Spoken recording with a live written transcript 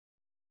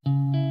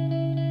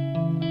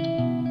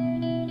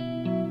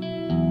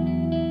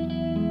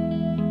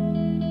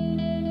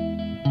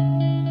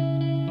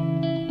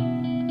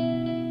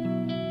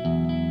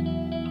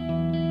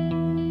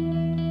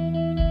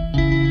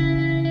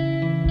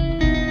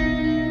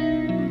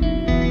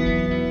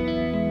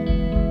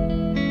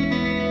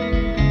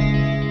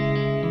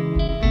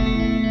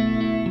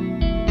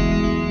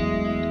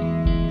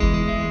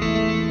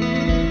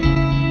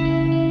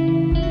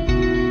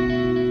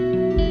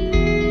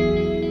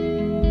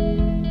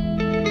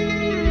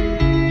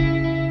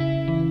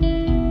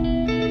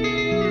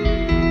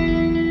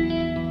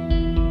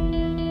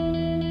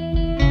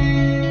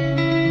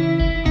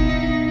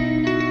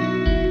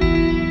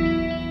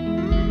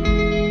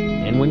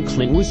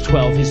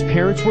12, his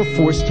parents were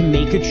forced to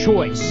make a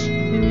choice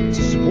to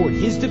support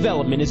his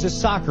development as a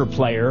soccer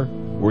player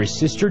or his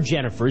sister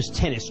Jennifer's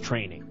tennis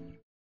training.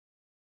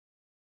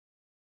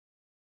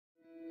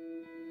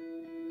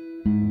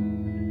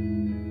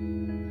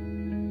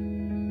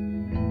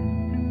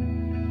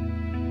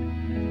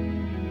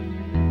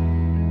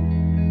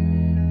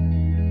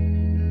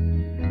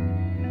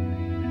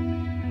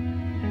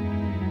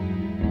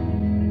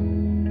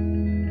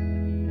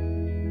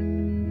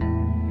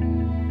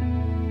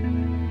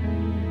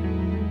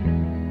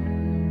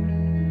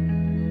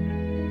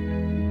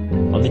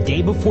 On the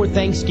day before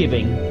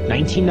Thanksgiving,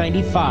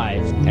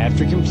 1995,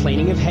 after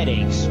complaining of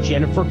headaches,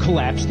 Jennifer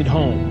collapsed at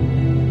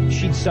home.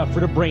 She'd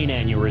suffered a brain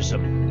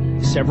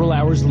aneurysm. Several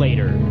hours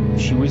later,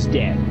 she was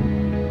dead.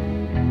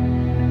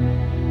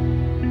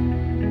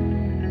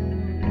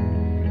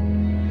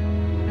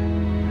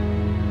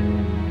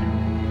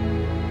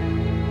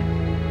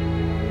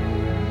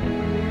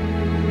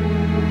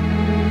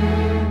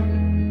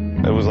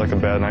 It was like a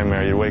bad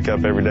nightmare. You wake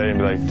up every day and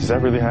be like, does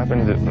that really happen?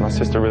 Is my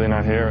sister really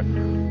not here?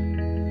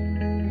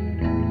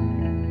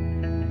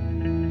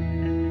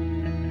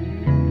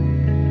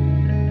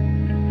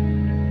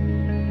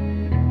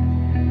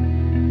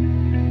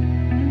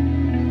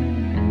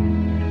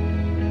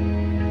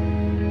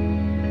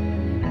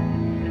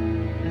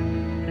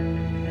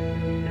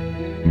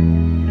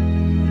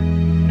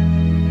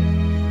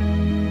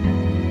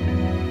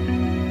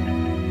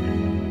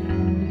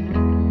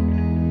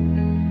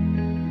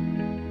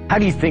 How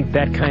do you think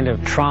that kind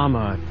of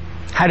trauma,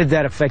 how did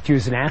that affect you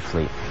as an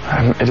athlete?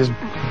 It just,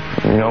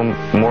 you know,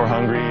 more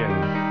hungry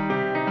and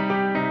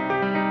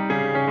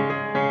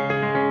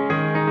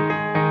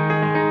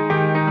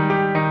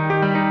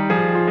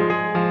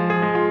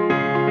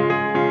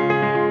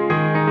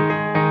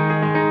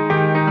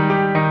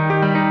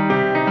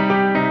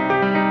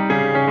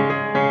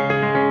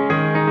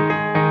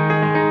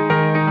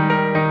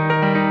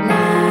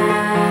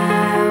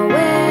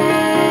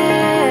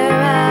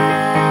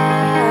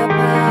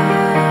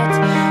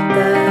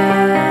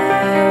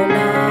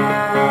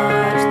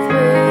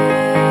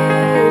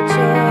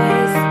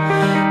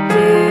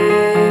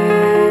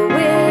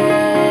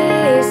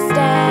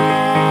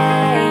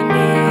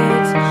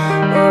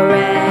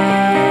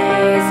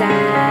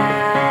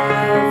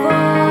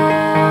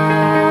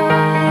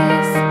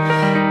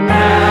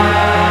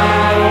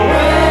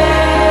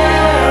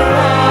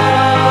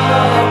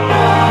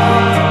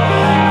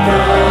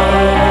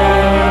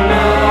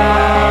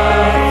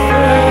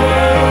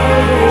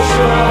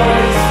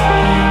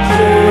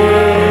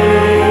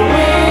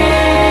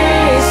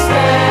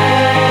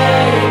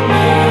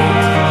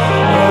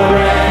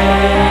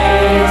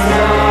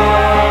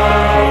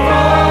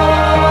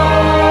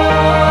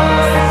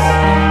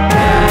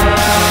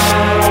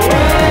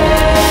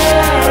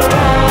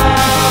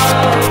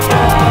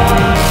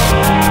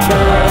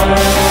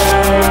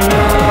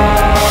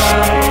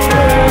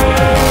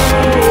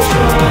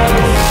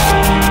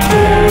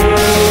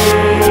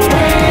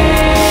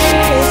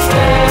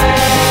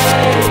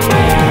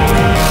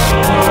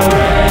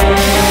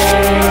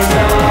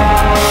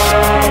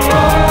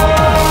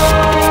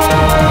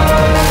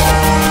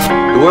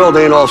The world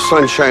ain't all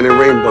sunshine and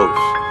rainbows.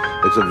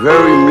 It's a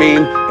very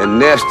mean and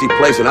nasty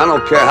place, and I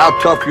don't care how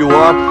tough you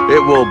are,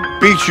 it will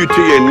beat you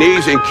to your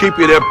knees and keep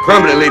you there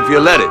permanently if you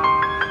let it.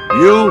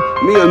 You,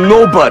 me, or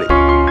nobody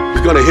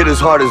is gonna hit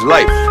as hard as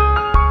life.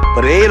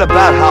 But it ain't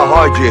about how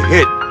hard you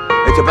hit.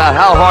 It's about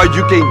how hard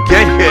you can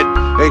get hit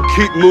and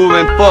keep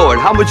moving forward.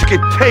 How much you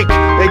can take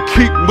and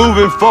keep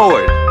moving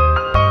forward.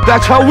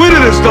 That's how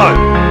winning is done.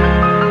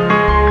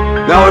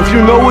 Now, if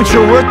you know what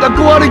you're worth, now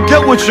go out and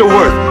get what you're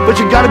worth. But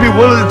you gotta be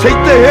willing to take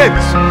the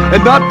hits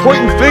and not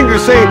pointing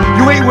fingers saying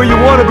you ain't where you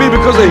wanna be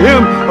because of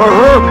him or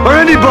her or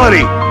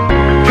anybody.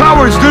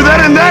 Cowards do that,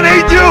 and that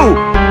ain't you.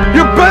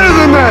 You're better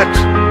than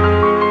that.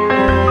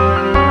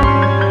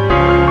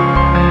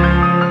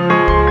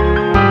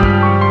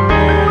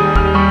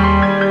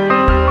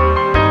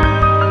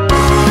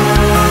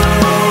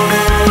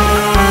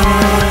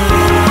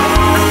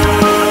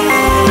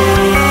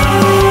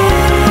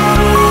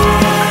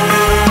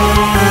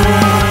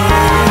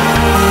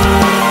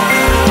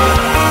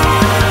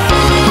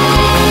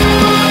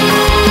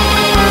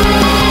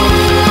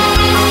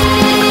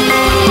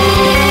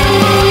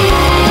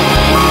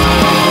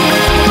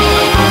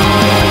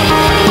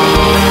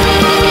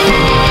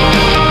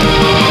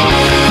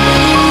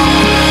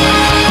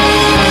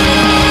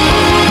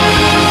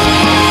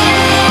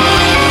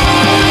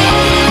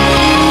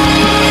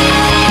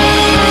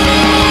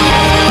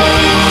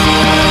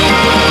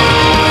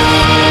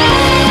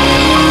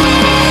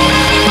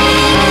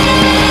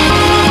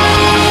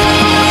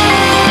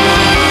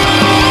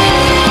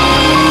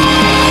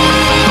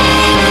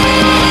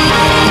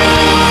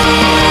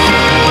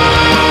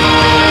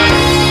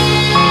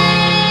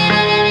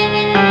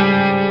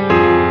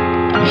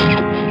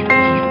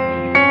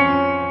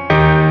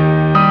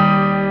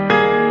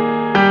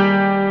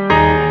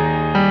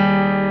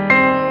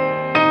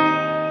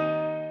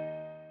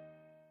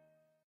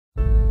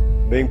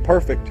 Being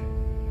perfect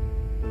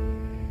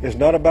is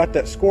not about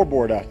that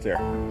scoreboard out there.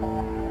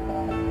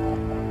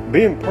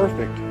 Being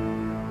perfect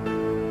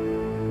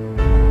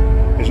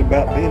is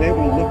about being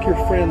able to look your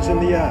friends in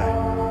the eye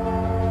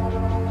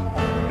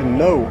and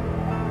know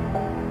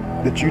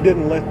that you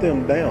didn't let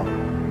them down.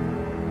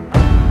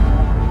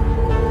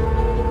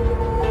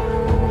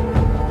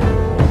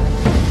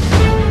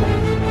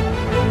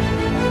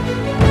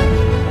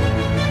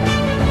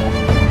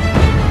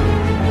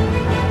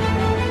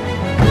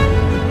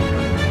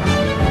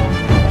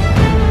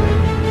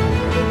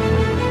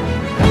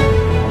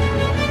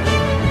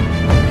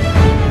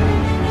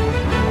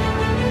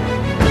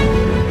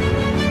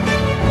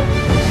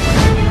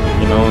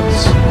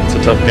 It's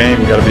a tough game.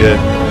 You gotta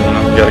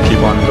you gotta keep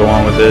on and go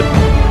on with it.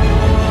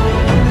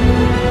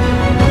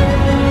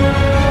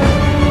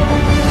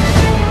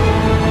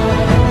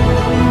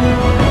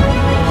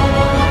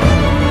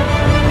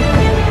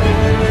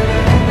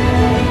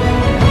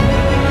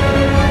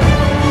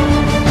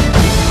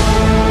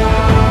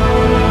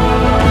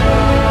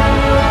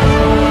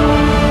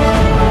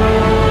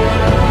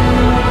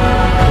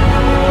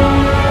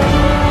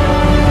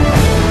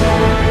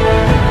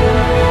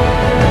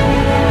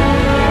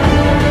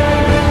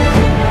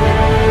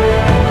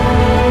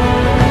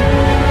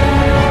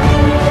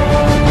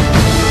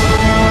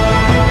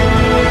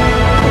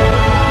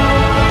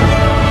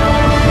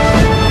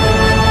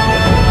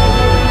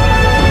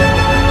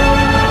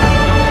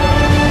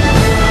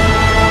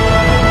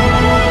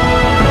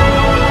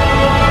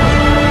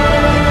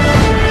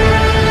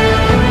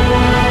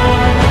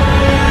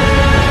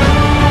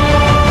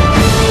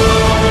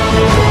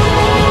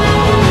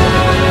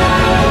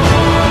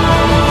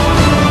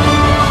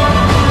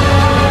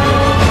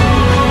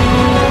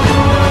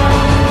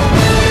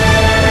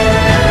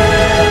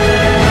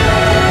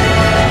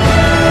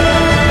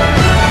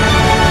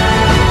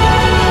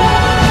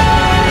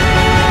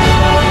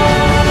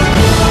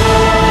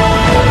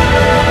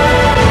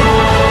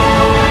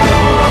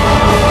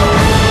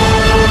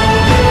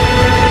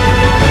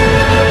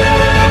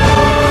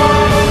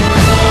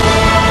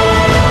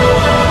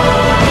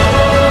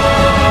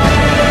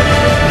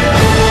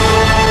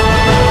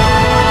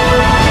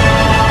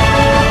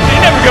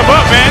 Give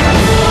up, man.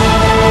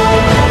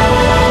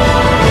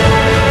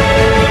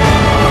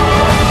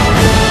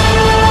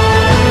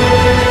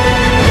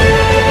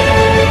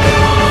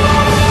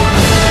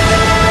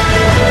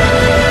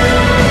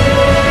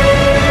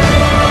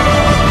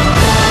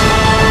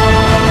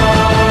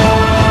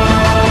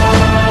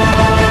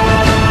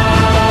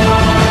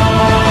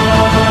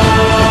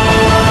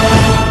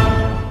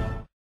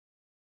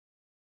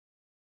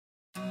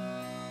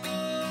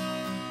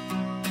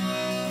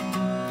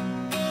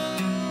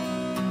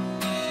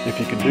 If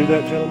you can do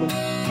that, gentlemen,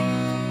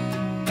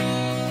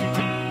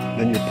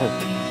 then you're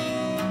perfect.